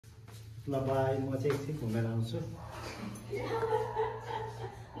ल बाई म चाहिँ एकछिन घुमेर आउँछु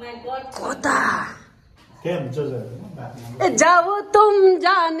कोता के हुन्छ जाओ तुम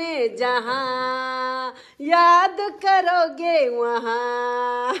जाने जहाँ याद करोगे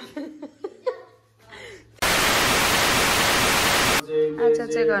वहाँ अच्छा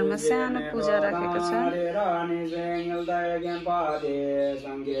चाहिँ घरमा सानो पूजा राखेको छ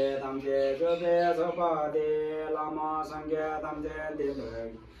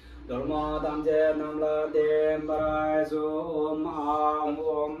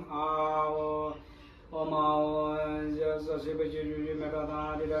Om Ao Jasa Baju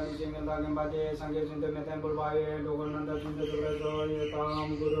Meta Didani Single Dagan Bade Sange Sinta Temple Baye Dogananda Sinta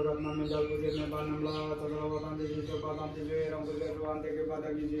Tam Guru Ratna Mindal Pudi Nebanamla Tadravatan Jisa Padam Tiju Rambulan Teke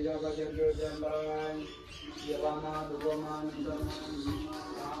Padaki Jija Bajan Jembaran Yelana Dugoman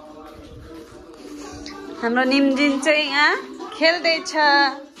हाम्रो निम्जिन चाहिँ यहाँ खेल्दैछ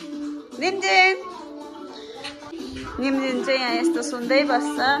निम्जिन चाहिँ यहाँ यस्तो सुन्दै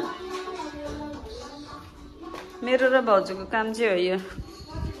बस्छ मेरो र भाउजूको काम चाहिँ हो यो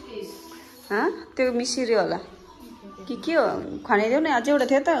त्यो मिसिरी होला के हो खनाइदेऊ न अझै एउटा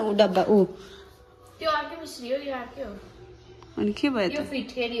थियो त उ डब्बा उ त्यो अर्कै मिसिरी हो यो अर्कै हो अनि के भयो त यो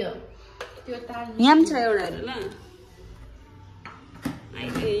फिटकेरी हो त्यो तार यहाँ छ एउटा हेर ल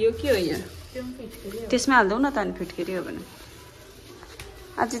यो के हो यहाँ त्यो फिटकेरी हो त्यसमा हाल्दौ न त अनि फिटकेरी हो भने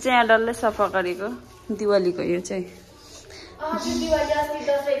आज चाहिँ यहाँ डल्लै सफा गरेको दिवालीको यो चाहिँ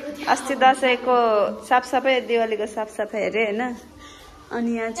अस्ति दसैँको साफसफाइ दिवालीको साफसफाइ हेरेँ होइन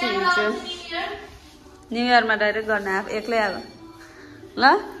अनि यहाँ चाहिँ हिजो न्यु इयरमा डाइरेक्ट गर्न एक्लै अब ल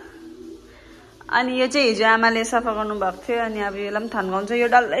अनि यो चाहिँ हिजो आमाले सफा गर्नु भएको थियो अनि अब यसलाई पनि थन्काउँछ यो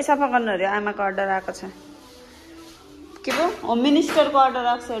डल्लै सफा गर्नु अरे आमाको अर्डर आएको छ के पो होम मिनिस्टरको अर्डर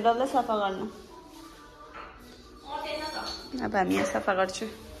आएको छ डल्लै सफा गर्नु अब हामी यहाँ सफा गर्छु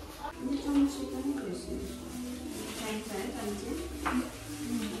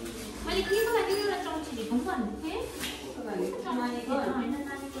मैले के को लागि एउटा चम्ची ल्याउँ भन्नु थिए नानीको छ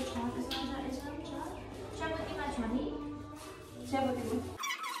चियापत्तीमा छ नि चियापत्तीमा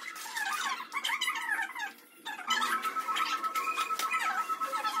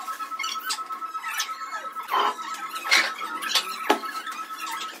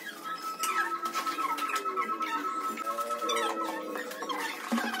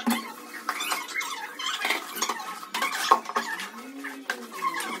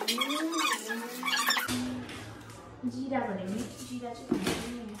जीरा भने नि जीरा चाहिँ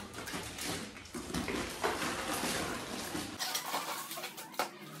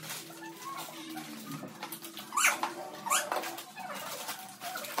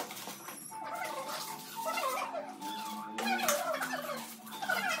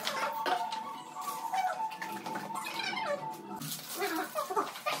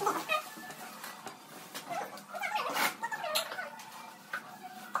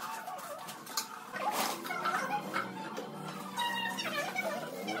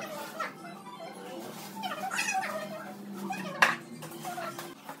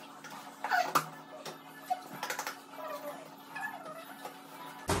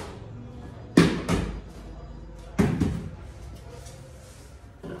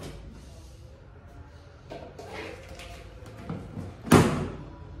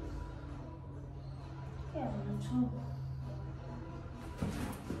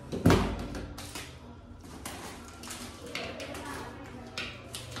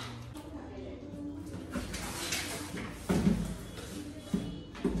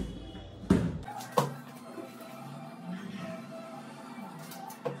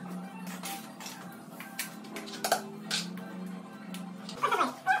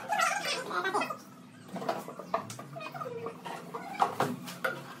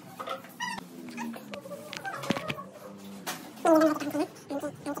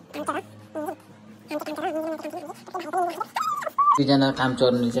दुईजना काम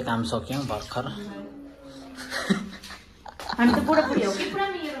चोर्ने चाहिँ काम सक्यौँ भर्खर हामी त बुढाबुढी हो कि पुरा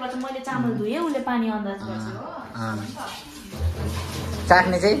मिलेर गर्छ मैले चामल धुएँ उसले पानी अन्दाज गर्छ हो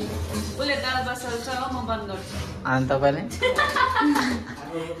चाख्ने चाहिँ उसले दाल बसाल्छ म बन्द गर्छु अनि तपाईँले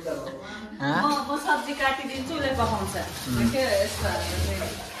म सब्जी काटिदिन्छु उसले पकाउँछ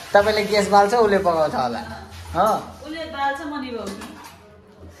तपाईँले ग्यास बाल्छ उसले पकाउँछ होला हो उसले बाल्छ म निभाउँछु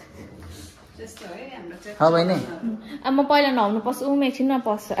त्यस्तो है हाम्रो चाहिँ हो बहिनी अब म पहिला नुहाउनु पर्छ ऊ एकछिनमा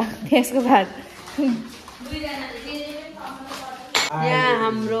पस्छ त्यसको बाद यहाँ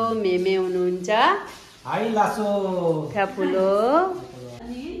हाम्रो मेमे हुनुहुन्छ हाई लासो फ्याफुलो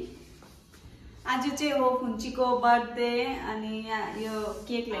अनि आज चाहिँ हो फुन्चीको बर्थडे अनि यहाँ यो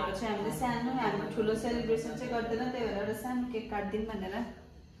केक ल्याएको छ हामीले सानो हाम्रो ठुलो सेलिब्रेसन चाहिँ गर्दैन त्यही भएर एउटा सानो केक काट्दिउँ भनेर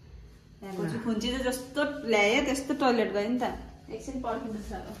फुन्ची चाहिँ जस्तो ल्यायो त्यस्तो टोइलेट गयो नि त एकछिन पर्खिनु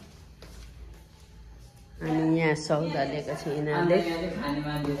छ अब अनि यहाँ सौदा लिएको छ यिनीहरूले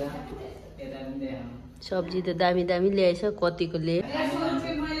सब्जी त दामी दामी ल्याएछ कतिको ल्याए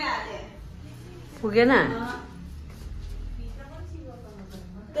पुगेन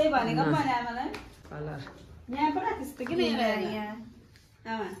त्यही भनेको मैले आमालाई कलर यहाँ पो त्यस्तो किन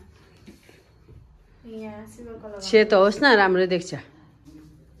सेतो होस् न राम्रो देख्छ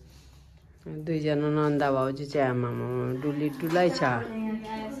दुईजना नन्दा भाउजू चाहिँ आमामा डुली डुलाइ छ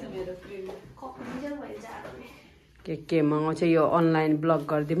के मगाउँछ यो अनलाइन ब्लग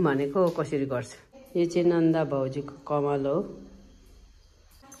गरिदिउँ भनेको कसरी गर्छ यो चाहिँ नन्दा भाउजूको कमल हो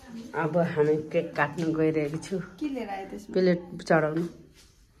अब हामी केक काट्नु गइरहेको छु के लिएर आयो त्यसमा प्लेट चढाउनु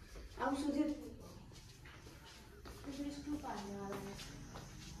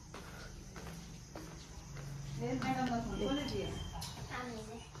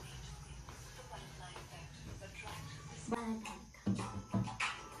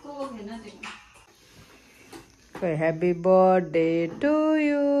happy birthday to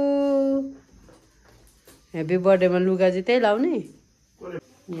you happy बर्थडेमा लुगा चाहिँ त्यही लाउने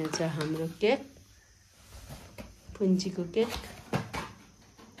यहाँ छ हाम्रो केक फुन्चीको केक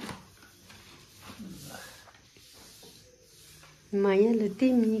मायालु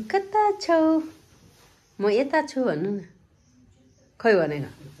तिमी कता छौ म यता छु भन्नु न खै भनेन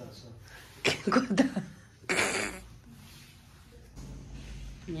कता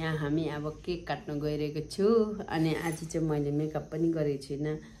यहाँ हामी अब केक काट्न गइरहेको छु अनि आज चाहिँ मैले मेकअप पनि गरेको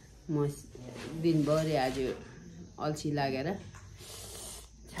छुइनँ म दिनभरि आज अल्छी लागेर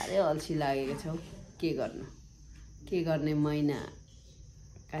साह्रै अल्छी लागेको छ के गर्नु के गर्ने महिना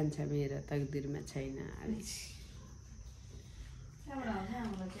कान्छा मेरो तकदिरमा छैन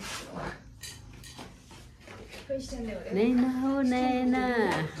नैना हो नैना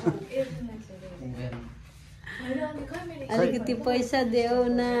अलिकति पैसा देऊ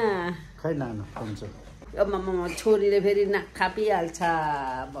न खै नानु हुन्छ छोरीले फेरि नाक खापिहाल्छ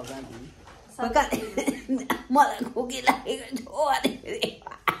भगवान् मलाई खोकी लागेको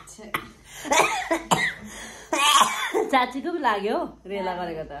चाचीको पो लाग्यो रेला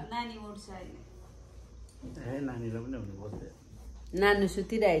गरेको त नानी उठ्छ नानीलाई पनि हुनु पर्छ नानु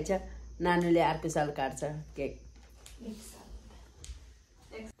सुतिरहेछ नानुले अर्को साल काट्छ केक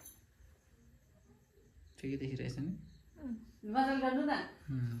ठिकै देखिरहेछ नि मजाले गर्नु न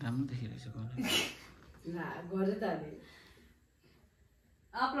राम्रो देखिरहेछ गरे त अनि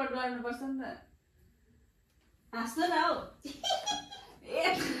अपलोड गर्नुपर्छ नि त हाँस्नु न हौ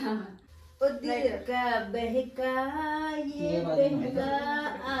का बहका ये बहका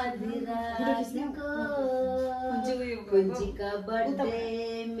आधी रात को कुंजी का बर्थडे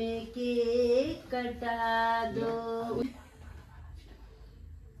में केक कटा दो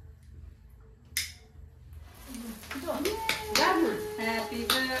Happy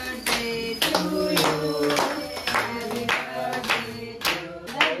birthday to you. Happy birthday to you.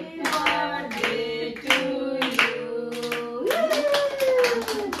 Happy birthday to you.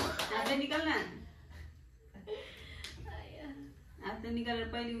 हातले निकाल्न हातले निकालेर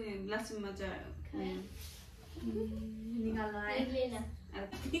पहिले ग्लासमा चाहिँ निकाल्न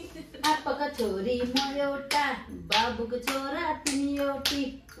आप्पाको छोरी म एउटा बाबुको छोरा तिमी एउटी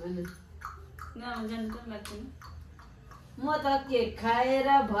जानु त लाग्दैन म त के खाएर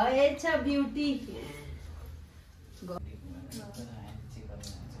भएछ ब्युटी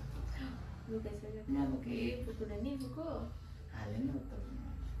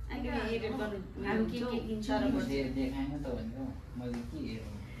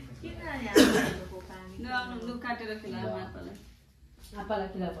काटेर खिलायो आप्पालाई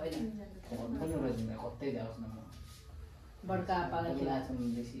खिला पहिला बड्का आप्पालाई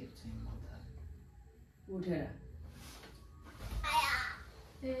उठेर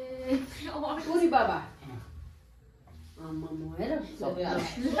बाबा आमा म हेर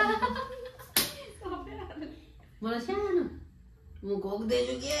मलाई सानो म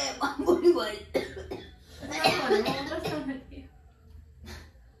घोक्दैछु के बुढी भयो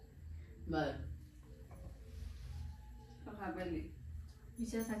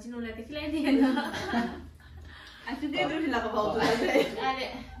साँच्ची नलाई त खिलाइदिएन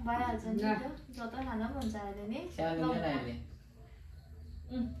भइहाल्छ नि जता खाना पनि हुन्छ अहिले नि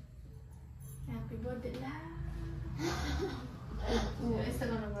ह्याप्पी बर्थडे ला यस्तो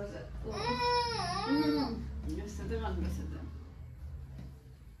गर्नुपर्छ यस्तो त गर्नुपर्छ त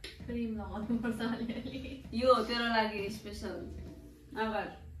क्रिम लगाउनुपर्छ अलिअलि यो तेरो लागि स्पेसल आगर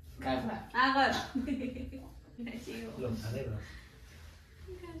आगर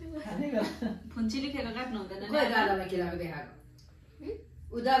फुन्ची लेखेर काट्नु हुँदैन नि दादालाई खिलाएको देखाएको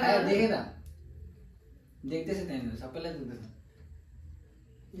देखेँ त देख्दैछ त्यहाँनिर सबैलाई देख्दैछ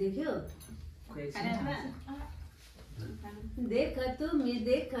देख्यो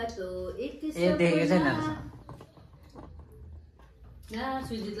देखा तो एक ए देखेको छैन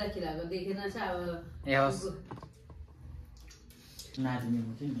सुजितलाई खिलाएको देखेन छ अब ए होस् नाच्ने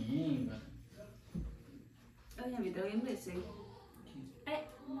मात्रै नि हामीभित्र गयौँ रहेछ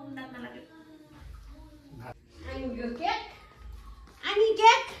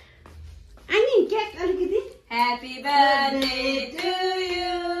अनि केक अलिकति happy birthday to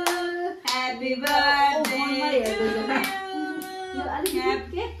you happy birthday to you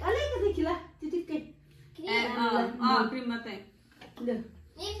अलिकति खिला त्यतिकै क्रिम मात्रै ल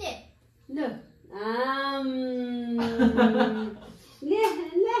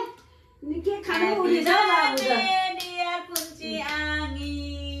के खानु उठेछ बाबु त dear फुन्ची आङी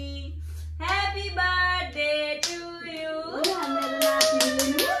happy birthday to you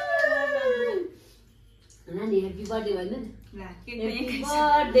नानी ह्यापी बर्थडे भन्नु ल ह्यापी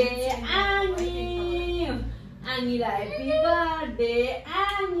बर्थडे आङी आङीलाई ह्यापी बर्थडे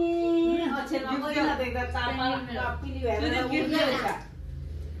आङी अक्षरमा पहिला देख्दा चापा पिली भएर उड्दैछ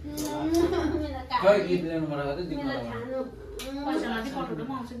खै गीत ल्याउनु पर्यो त दिनु पर्यो पैसालाई चाहिँ पठाउनु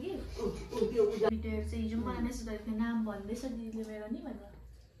पनि आउँछ कि मिटर चाहिँ हिजो मलाई मेसेज गरेको थियो नाम भन्दैछ दिदीले मेरो नि भनेर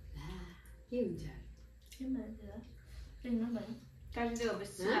के हुन्छ के भन्छ प्रेग्न भयो काटिदियो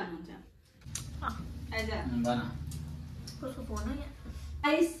बेसी राम्रो हुन्छ आइज भन कसको फोन हो यहाँ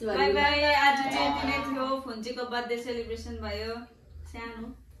बाई बाई आज चाहिँ यति नै थियो फुन्चीको बर्थडे सेलिब्रेसन भयो सानो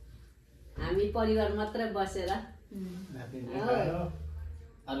हामी परिवार मात्रै बसेर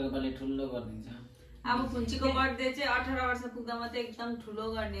अर्को पालि ठुलो गरिदिन्छ अब फुन्चीको बर्थडे चाहिँ 18 वर्ष पुग्दा मात्रै एकदम ठुलो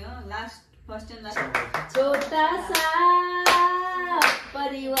गर्ने हो लास्ट फर्स्ट एन्ड लास्ट छोटा सा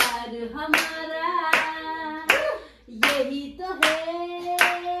परिवार हमारा यही तो है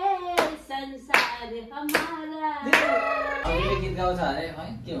संसार हमारा अघिले गीत गाउँछ अरे है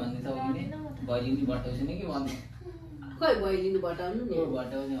के भन्दैछ अघिले भैलिनी बटाउँछ नि के भन्दै खोइ भैलिनी बटाउनु नि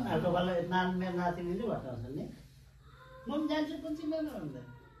बटाउँछ अर्को पालि मेरो नातिनीले भटाउँछ नि म पनि जान्छु पछि मेरो भन्दा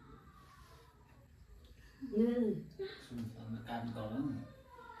काम गरौँ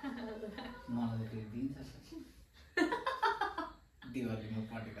मलाई त फेरि दिन्छ दिवालीमा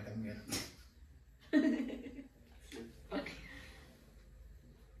पटेको त मेरो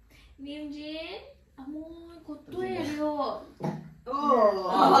निम्जे अमो कस्तो हेर्यो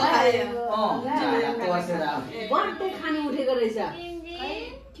बर्थडे खानु उठेको रहेछ निम्जे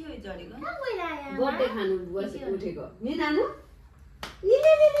के जडेको कहाँ गइरायो बर्थडे खानु उठेको नि नानु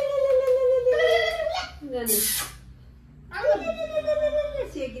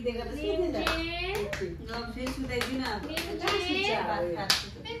सेकिदिएको त सुताइदिन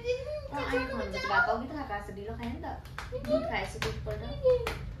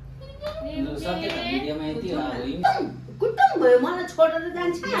कुटुम भयो मलाई छोडेर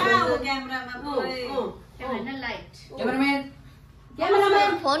जान्छ क्यामेराम्यान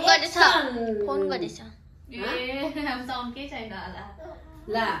फोन गर्दैछ साउन्डकै छैन होला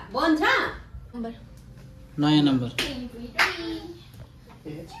ला बन्छ नयाँ नम्बर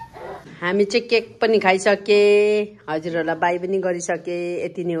हामी चाहिँ केक पनि खाइसके हजुरहरूलाई बाई पनि गरिसके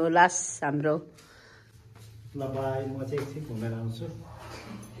यति नै हो लास्ट हाम्रो ल बाई म चाहिँ एकछिन घुमेर आउँछु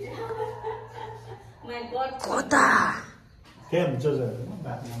कता के हुन्छ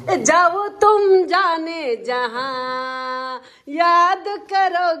जाओ तुम जाने जहाँ याद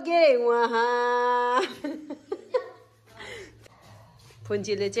करोगे वहाँ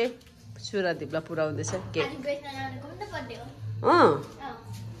फुन्चीले चाहिँ सुरदीपलाई पुऱ्याउँदैछ केक